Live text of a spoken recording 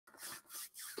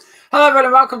Hello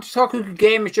everyone, welcome to Talking Good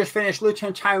Game. It's just finished.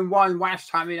 Luton Town 1, West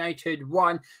Ham United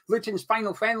 1. Luton's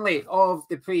final friendly of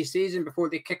the pre-season before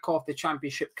they kick off the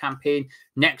championship campaign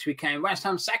next weekend. West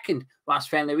Ham's second last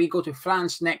friendly. We go to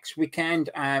France next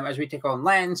weekend as we take on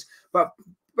Lens. But,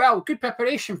 well, good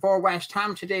preparation for West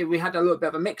Ham today. We had a little bit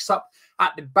of a mix-up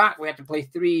at the back. We had to play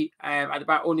three at the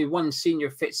back. Only one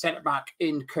senior fit centre-back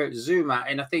in Kurt Zouma.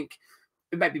 And I think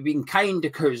it might be being kind to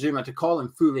Kurt Zouma to call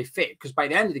him fully fit, because by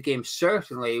the end of the game,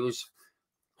 certainly he was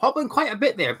hobbling quite a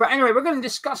bit there. But anyway, we're going to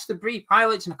discuss the brief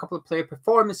highlights and a couple of player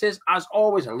performances. As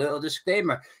always, a little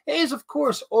disclaimer. It is, of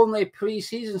course, only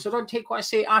pre-season, so don't take what I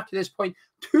say after this point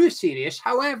too serious.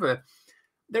 However,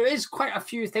 there is quite a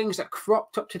few things that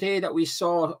cropped up today that we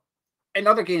saw in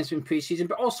other games in pre-season,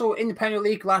 but also in the Premier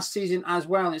League last season as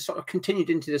well, and it sort of continued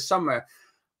into the summer.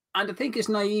 And I think it's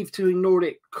naive to ignore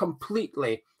it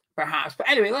completely, perhaps. But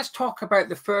anyway, let's talk about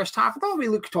the first half. I thought we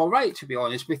looked all right, to be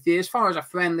honest with you. As far as a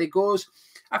friendly goes,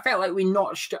 I felt like we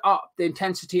notched up the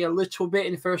intensity a little bit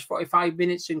in the first 45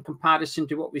 minutes in comparison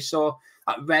to what we saw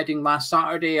at Reading last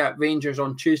Saturday, at Rangers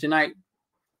on Tuesday night.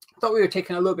 I thought we were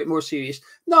taking a little bit more serious.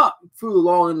 Not full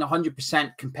on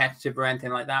 100% competitive or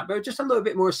anything like that, but just a little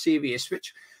bit more serious,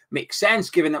 which makes sense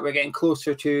given that we're getting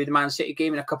closer to the Man City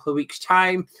game in a couple of weeks'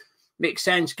 time. Makes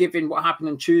sense given what happened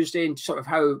on Tuesday and sort of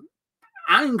how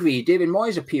angry David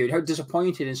Moyes appeared, how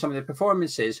disappointed in some of the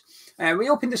performances. We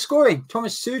opened the scoring.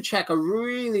 Tomas Soucek, a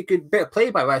really good bit of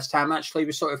play by West Ham, actually.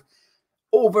 We sort of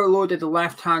overloaded the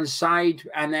left-hand side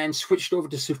and then switched over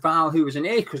to Soufal, who was in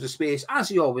acres of space, as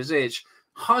he always is,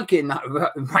 hugging that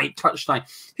right touchline.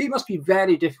 He must be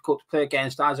very difficult to play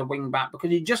against as a wing-back because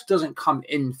he just doesn't come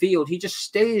in field. He just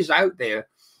stays out there.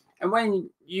 And when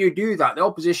you do that, the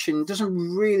opposition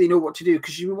doesn't really know what to do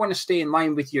because you want to stay in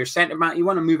line with your centre-back. You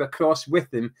want to move across with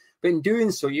them. But in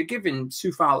doing so, you're giving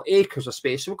Soufal acres of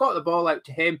space. So we got the ball out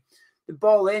to him. The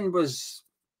ball in was,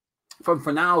 from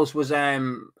Fornals, was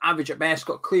average at best,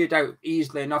 got cleared out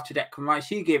easily enough to Declan Rice.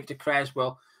 He gave it to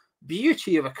Creswell.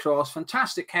 Beauty of a cross.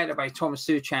 Fantastic header by Tomas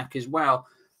Soucek as well.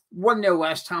 1-0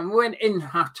 West Ham. We went in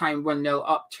half-time 1-0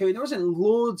 up to. There wasn't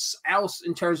loads else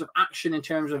in terms of action, in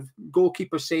terms of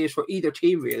goalkeeper saves for either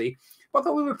team, really. But I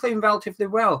thought we were playing relatively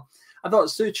well. I thought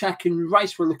Soucek and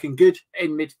Rice were looking good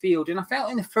in midfield. And I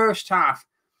felt in the first half,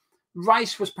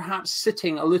 Rice was perhaps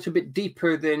sitting a little bit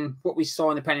deeper than what we saw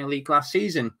in the Premier League last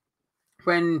season.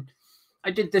 When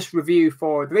I did this review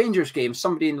for the Rangers game,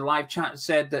 somebody in the live chat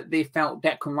said that they felt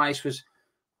Declan Rice was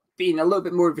being a little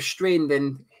bit more restrained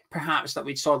than perhaps that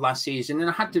we saw last season. And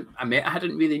I had to admit, I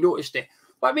hadn't really noticed it.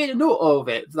 But I made a note of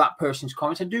it, that person's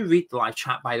comments. I do read the live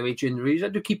chat, by the way, during the reviews. I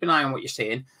do keep an eye on what you're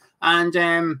saying. And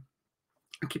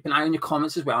keep an eye on your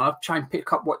comments as well. I'll try and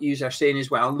pick up what you are saying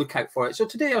as well and look out for it. So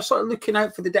today I was sort of looking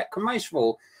out for the Declan Rice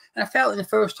role. And I felt in the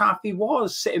first half he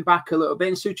was sitting back a little bit.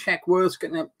 And Soucek was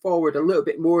getting it forward a little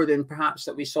bit more than perhaps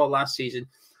that we saw last season.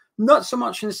 Not so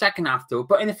much in the second half, though.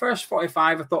 But in the first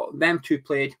 45, I thought them two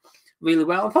played really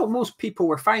well. I thought most people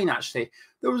were fine, actually.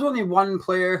 There was only one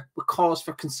player with cause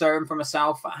for concern for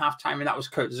myself at halftime, and that was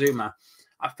Kurt Zouma.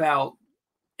 I felt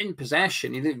in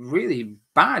possession, he looked really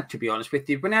bad, to be honest with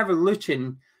you. Whenever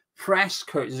Luton pressed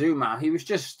Kurt Zouma, he was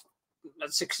just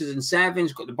at sixes and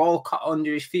sevens, got the ball cut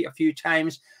under his feet a few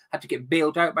times, had to get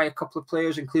bailed out by a couple of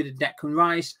players, including Declan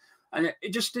Rice. And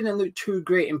it just didn't look too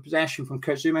great in possession from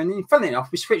Kurt Zouma. And then, funnily enough,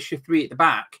 we switched to three at the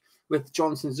back with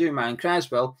Johnson, Zouma and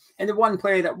Creswell. And the one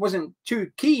player that wasn't too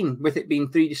keen with it being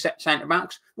three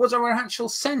centre-backs was our actual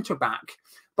centre-back.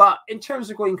 But in terms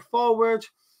of going forward,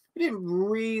 we didn't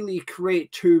really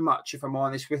create too much, if I'm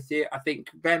honest with you. I think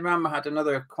Ben Rama had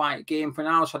another quiet game.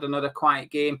 Fornals had another quiet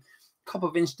game. A couple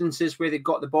of instances where they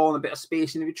got the ball in a bit of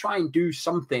space and they would try and do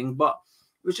something, but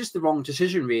it was just the wrong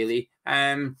decision, really.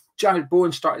 Jared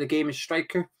Bowen started the game as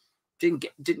striker.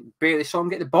 Barely saw him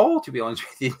get the ball, to be honest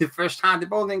with you. The first half, the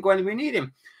ball didn't go anywhere near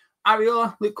him.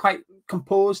 Areola looked quite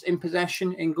composed in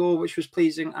possession in goal, which was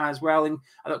pleasing as well. And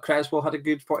I thought Creswell had a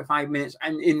good 45 minutes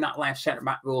and in that left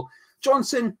centre-back role.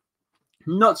 Johnson,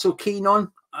 not so keen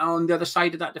on the other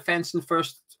side of that defence in the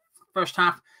first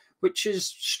half, which is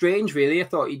strange, really. I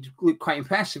thought he looked quite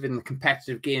impressive in the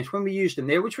competitive games when we used him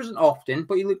there, which wasn't often,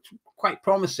 but he looked quite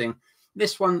promising.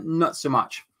 This one, not so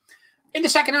much. In the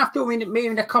second half, though, we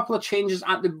made a couple of changes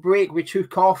at the break. We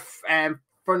took off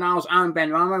Fornals and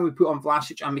Ben Rama. We put on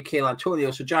Vlasic and Mikel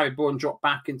Antonio. So Jared Bowen dropped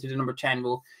back into the number 10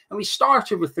 role. And we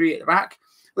started with three at the back.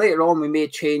 Later on, we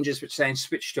made changes, which then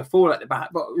switched to four at the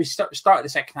back. But we started the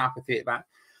second half with three at the back.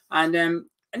 And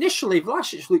initially,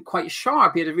 Vlasic looked quite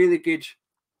sharp. He had a really good...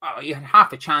 he had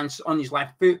half a chance on his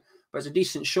left foot. But it's a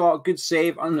decent shot, good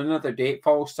save on another day. It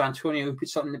falls to Antonio, who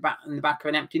puts something in the back of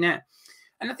an empty net.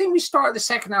 And I think we started the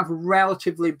second half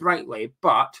relatively brightly,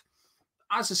 but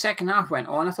as the second half went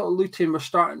on, I thought Luton were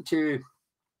starting to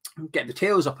get the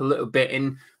tails up a little bit,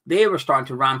 and they were starting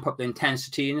to ramp up the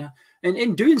intensity. And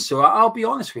in doing so, I'll be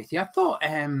honest with you, I thought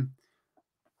a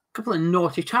couple of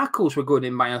naughty tackles were going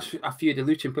in by a few of the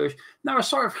Luton players. Now, I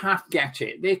sort of half get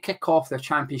it. They kick off their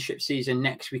championship season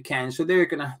next weekend, so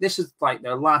this is like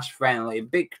their last friendly,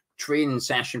 big training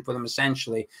session for them,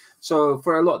 essentially. So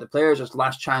for a lot of the players, it's the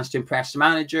last chance to impress the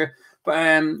manager.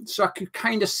 But so I could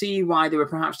kind of see why they were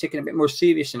perhaps taking a bit more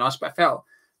serious than us, but I felt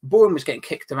Bourne was getting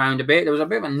kicked around a bit. There was a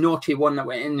bit of a naughty one that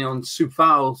went in on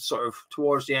Soufal sort of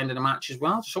towards the end of the match as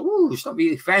well. So, ooh, it's not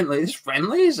really friendly. It's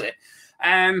friendly, is it?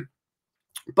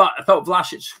 But I felt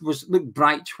Vlasic looked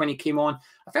bright when he came on.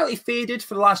 I felt he faded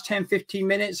for the last 10, 15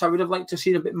 minutes. I would have liked to have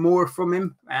seen a bit more from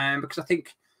him because I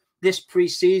think this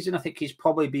pre-season, I think he's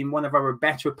probably been one of our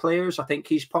better players. I think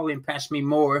he's probably impressed me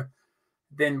more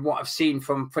than what I've seen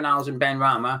from Fornals and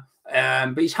Benrahma.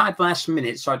 But he's had less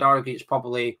minutes, so I'd argue it's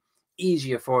probably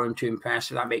easier for him to impress,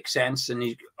 if that makes sense. And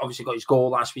he's obviously got his goal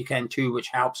last weekend too, which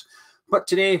helps. But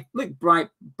today looked bright,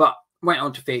 but went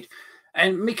on to fade.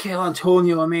 And Michail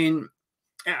Antonio, I mean,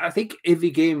 I think every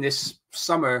game this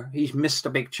summer he's missed a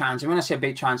big chance. And when I say a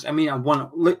big chance, I mean a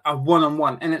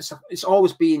one-on-one, and it's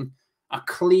always been a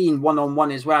clean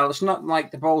one-on-one as well. It's not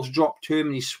like the ball's dropped to him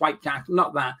and he's swiped at.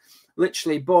 Not that.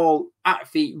 Literally, ball at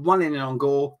feet, running in on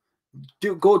goal.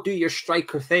 Go do your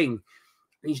striker thing.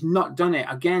 He's not done it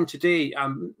again today.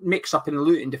 Mix up in the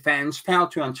Luton defence, fell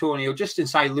to Antonio just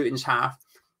inside Luton's half.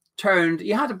 Turned. He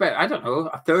had about, I don't know,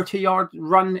 a 30-yard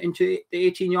run into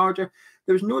the 18-yarder.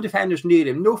 There was no defenders near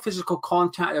him, no physical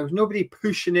contact. There was nobody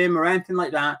pushing him or anything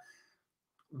like that.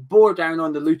 Bore down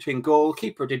on the Luton goal.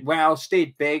 Keeper did well,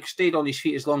 stayed big, stayed on his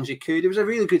feet as long as he could. It was a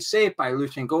really good save by a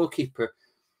Luton goalkeeper.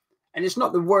 And it's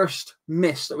not the worst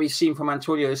miss that we've seen from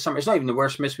Antonio this summer. It's not even the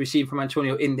worst miss we've seen from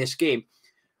Antonio in this game.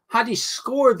 Had he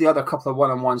scored the other couple of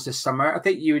one-on-ones this summer, I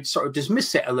think you would sort of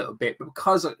dismiss it a little bit. But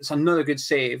because it's another good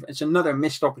save, it's another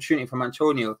missed opportunity from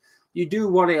Antonio, you do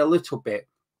worry a little bit.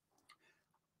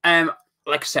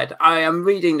 Like I said, I am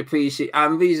reading the pre-season.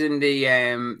 I'm reading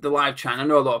the live chat. I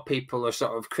know a lot of people are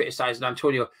sort of criticising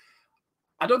Antonio.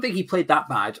 I don't think he played that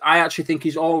bad. I actually think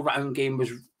his all-round game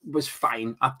was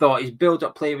fine. I thought his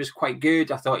build-up play was quite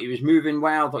good. I thought he was moving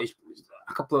well. I thought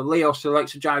a couple of layoffs to the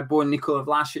likes of Jared Bowen and Nikola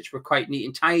Vlasic were quite neat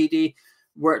and tidy.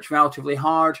 Worked relatively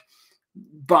hard.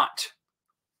 But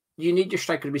you need your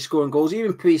striker to be scoring goals.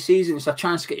 Even pre-season, it's a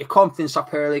chance to get your confidence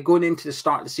up early. Going into the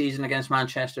start of the season against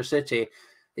Manchester City,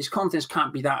 his confidence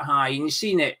can't be that high. And you've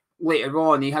seen it later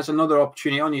on. He has another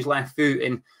opportunity on his left foot.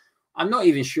 And I'm not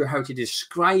even sure how to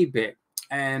describe it.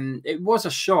 It was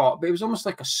a shot, but it was almost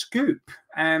like a scoop.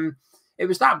 It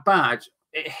was that bad.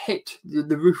 It hit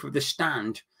the roof of the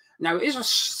stand. Now, it is a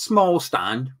small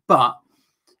stand, but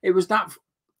it was that.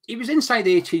 He was inside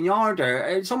the 18-yarder.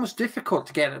 It's almost difficult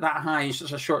to get it that high in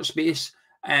such a short space,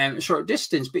 short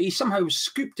distance. But he somehow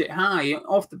scooped it high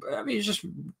off the. I mean, it's just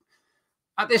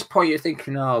at this point you're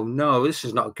thinking, "Oh no, this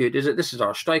is not good, is it? This is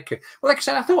our striker." Well, like I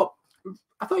said, I thought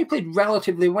he played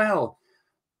relatively well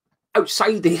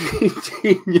outside the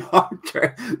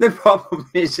 18-yarder. The problem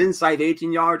is inside the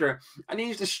 18-yarder, and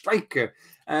he's the striker.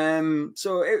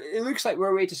 So it looks like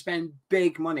we're ready to spend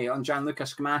big money on Gianluca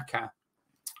Scamacca.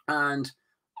 And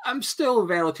I'm still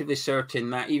relatively certain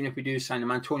that even if we do sign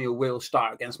him, Antonio will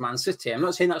start against Man City. I'm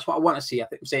not saying that's what I want to see. I'm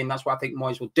saying that's what I think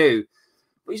Moyes will do.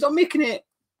 But he's not making it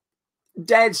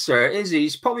dead, sir, is he?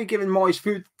 He's probably giving Moyes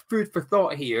food for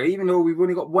thought here, even though we've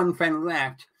only got one friendly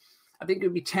left. I think it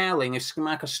would be telling if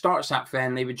Scamacca starts that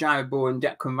friendly with Jared Bowen,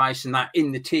 Declan Rice and that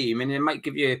in the team, and it might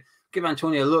give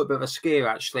Antonio a little bit of a scare,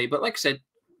 actually. But like I said,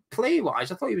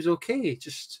 play-wise, I thought he was okay.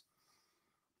 Just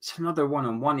it's another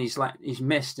one-on-one he's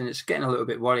missed, and it's getting a little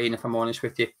bit worrying, if I'm honest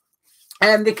with you.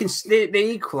 And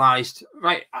they equalised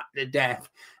right at the death.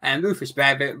 And Rufus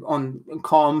Bevitt on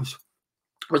comms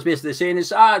was basically saying,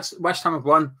 it's West Ham have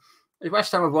won. It's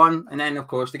West Ham have won. And then, of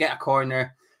course, they get a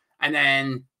corner. And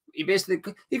then he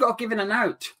got given an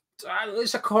out.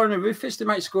 It's a corner, Rufus. They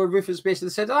might score. Rufus basically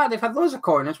said, they've had loads of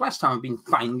corners. West Ham have been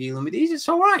fine dealing with these. It's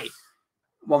all right.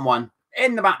 1-1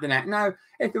 in the back of the net. Now,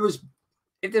 if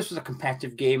this was a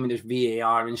competitive game and there's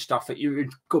VAR and stuff, that you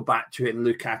would go back to it and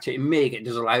look at it and make it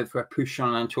disallowed for a push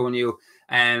on Antonio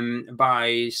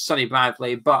by Sonny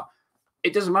Bradley, but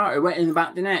it doesn't matter. It went in the back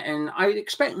of the net, and I would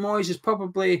expect Moyes is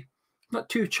probably not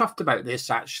too chuffed about this,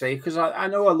 actually, because I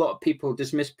know a lot of people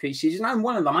dismiss pre-season. I'm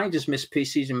one of them. I dismiss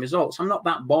pre-season results. I'm not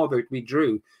that bothered we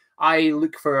drew. I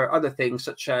look for other things,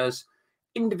 such as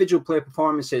individual player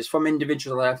performances from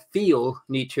individuals that I feel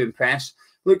need to impress.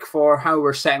 look for how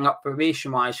we're setting up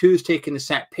formation-wise, who's taking the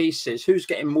set pieces, who's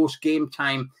getting most game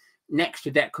time next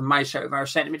to Declan Rice out of our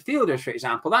centre midfielders, for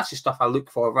example. That's the stuff I look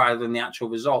for rather than the actual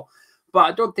result. But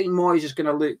I don't think Moyes is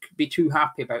going to be too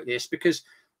happy about this, because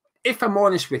if I'm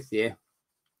honest with you,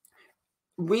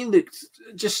 we looked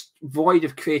just void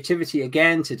of creativity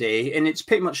again today, and it's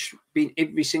pretty much been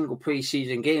every single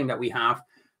pre-season game that we have,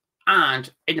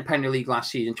 and in the Premier League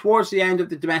last season. Towards the end of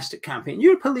the domestic campaign,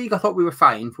 Europa League, I thought we were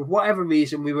fine. For whatever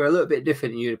reason, we were a little bit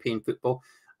different in European football.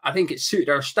 I think it suited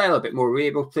our style a bit more. We were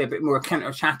able to play a bit more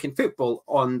counter-attacking football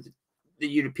on the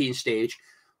European stage.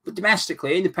 But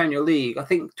domestically, in the Premier League, I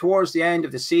think towards the end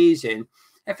of the season,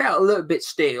 it felt a little bit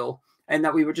stale, and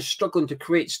that we were just struggling to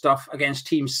create stuff against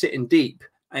teams sitting deep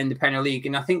in the Premier League.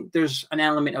 And I think there's an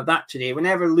element of that today.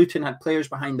 Whenever Luton had players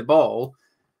behind the ball,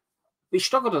 we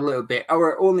struggled a little bit.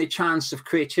 Our only chance of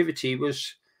creativity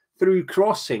was through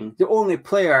crossing. The only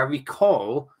player I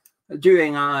recall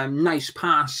doing a nice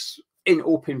pass in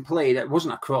open play that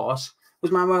wasn't a cross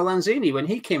was Manuel Lanzini when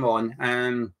he came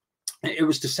on. It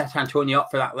was to set Antonio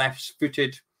up for that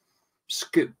left-footed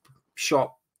scoop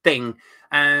shot thing.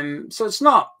 So it's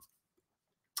not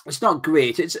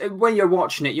great. It's when you're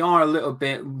watching it, you are a little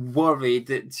bit worried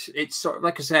that it's sort of,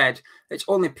 like I said, it's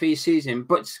only pre-season,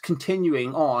 but it's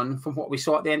continuing on from what we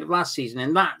saw at the end of last season,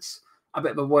 and that's a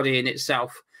bit of a worry in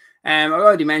itself. I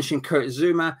already mentioned Kurt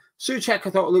Zouma. Soucek, I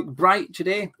thought, looked bright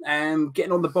today,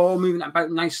 getting on the ball, moving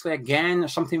about nicely again.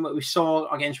 Something that we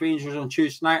saw against Rangers on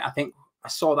Tuesday night. I think I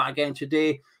saw that again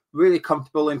today. Really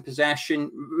comfortable in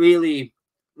possession, really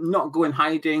not going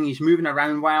hiding. He's moving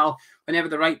around well. Whenever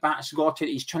the right back's got it,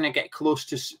 he's trying to get close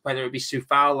to, whether it be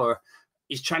Soufal, or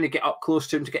he's trying to get up close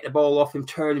to him to get the ball off him,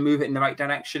 turn and move it in the right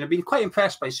direction. I've been quite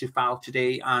impressed by Soufal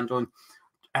today and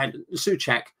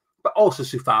Soucek, but also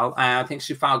Soufal. I think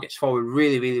Soufal gets forward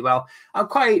really, really well.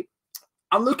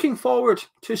 I'm looking forward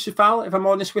to Soufal, if I'm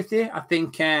honest with you. I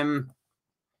think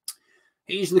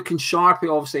he's looking sharp.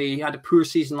 He had a poor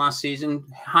season last season,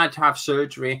 had to have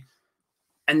surgery.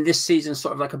 And this season's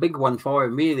sort of like a big one for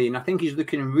him, really. And I think he's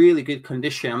looking in really good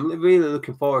condition. I'm really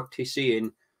looking forward to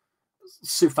seeing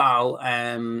Soufal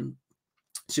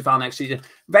next season.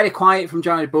 Very quiet from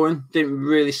Jared Bowen. Didn't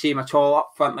really see him at all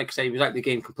up front. Like I said, he was out of the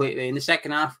game completely. In the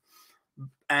second half,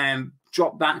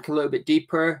 dropped back a little bit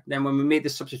deeper. Then when we made the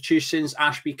substitutions,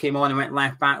 Ashby came on and went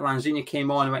left back. Lanzini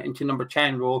came on and went into number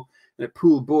 10 role. And it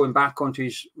pulled Bowen back onto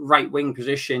his right wing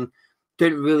position.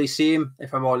 Didn't really see him,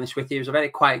 if I'm honest with you. It was a very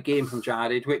quiet game from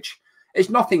Jared, which is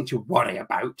nothing to worry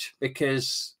about,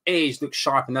 because he's looked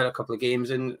sharp in a couple of games,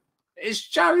 and it's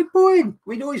Jared Bowen.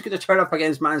 We know he's going to turn up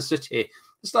against Man City.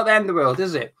 It's not the end of the world,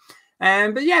 is it?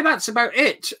 But yeah, that's about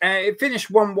it. It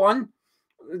finished 1-1.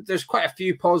 There's quite a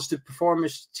few positive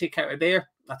performances to take out of there.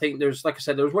 I think there's, like I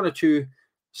said, there was one or two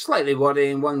slightly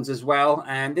worrying ones as well.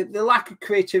 And the lack of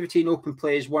creativity in open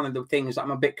play is one of the things that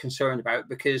I'm a bit concerned about,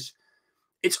 because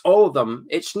it's all of them.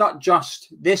 It's not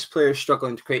just this player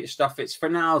struggling to create stuff. It's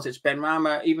Fornals, it's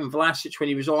Benrahma, even Vlasic when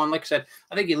he was on. Like I said,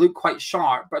 I think he looked quite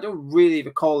sharp, but I don't really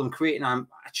recall him creating a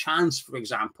chance, for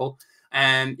example.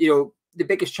 The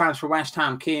biggest chance for West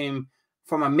Ham came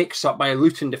from a mix-up by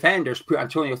Luton defenders to put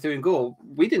Antonio through in goal.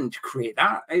 We didn't create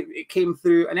that. It came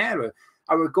through an error.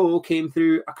 Our goal came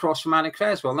through a cross from Adam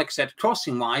Creswell. Like I said,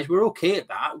 crossing-wise, we're okay at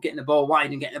that. Getting the ball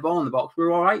wide and getting the ball in the box,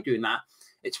 we're all right doing that.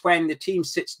 It's when the team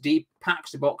sits deep,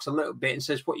 packs the box a little bit and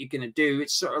says, what are you going to do?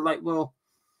 It's sort of like, well,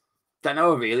 don't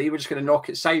know, really. We're just going to knock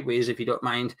it sideways, if you don't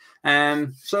mind.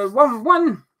 So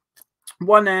one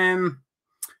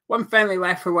friendly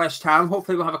left for West Ham.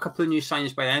 Hopefully we'll have a couple of new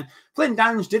signings by then. Flynn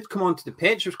Downs did come onto the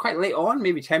pitch. It was quite late on,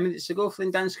 maybe 10 minutes ago. Flynn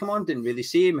Downs come on. Didn't really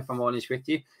see him, if I'm honest with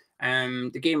you.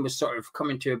 The game was sort of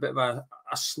coming to a bit of a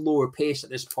slower pace at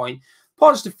this point.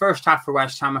 Positive first half for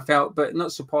West Ham, I felt, but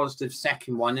not so positive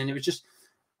second one. And it was just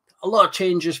a lot of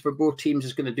changes for both teams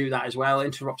is going to do that as well.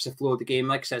 Interrupts the flow of the game.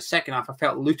 Like I said, second half, I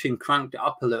felt Luton cranked it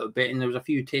up a little bit, and there was a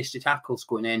few tasty tackles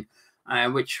going in,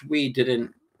 which we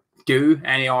didn't do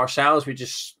any ourselves. We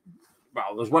just,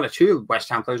 well, there's one or two West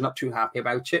Ham players not too happy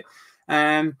about it.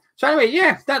 So anyway,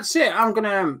 yeah, that's it. I'm going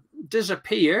to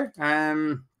disappear.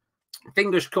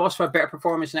 Fingers crossed for a better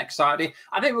performance next Saturday.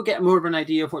 I think we'll get more of an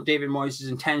idea of what David Moyes'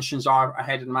 intentions are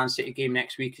ahead of the Man City game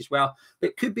next week as well.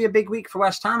 But it could be a big week for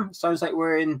West Ham. It sounds like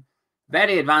we're in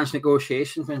very advanced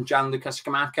negotiations with Gianluca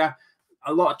Scamacca.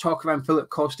 A lot of talk around Philip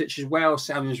Kostic as well.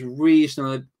 Sounds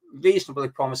reasonably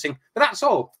promising. But that's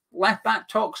all. Left back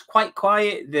talk's quite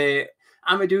quiet. The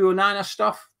Amadou Onana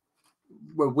stuff,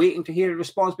 we're waiting to hear a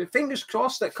response. But fingers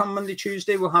crossed that come Monday,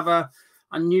 Tuesday, we'll have a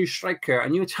new striker, a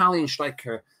new Italian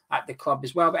striker, at the club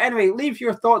as well. But anyway, leave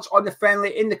your thoughts on the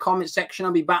friendly in the comment section.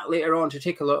 I'll be back later on to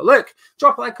take a look.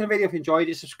 Drop a like on the video if you enjoyed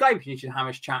it. Subscribe if you're new to the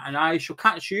Hamish Chat, and I shall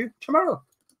catch you tomorrow.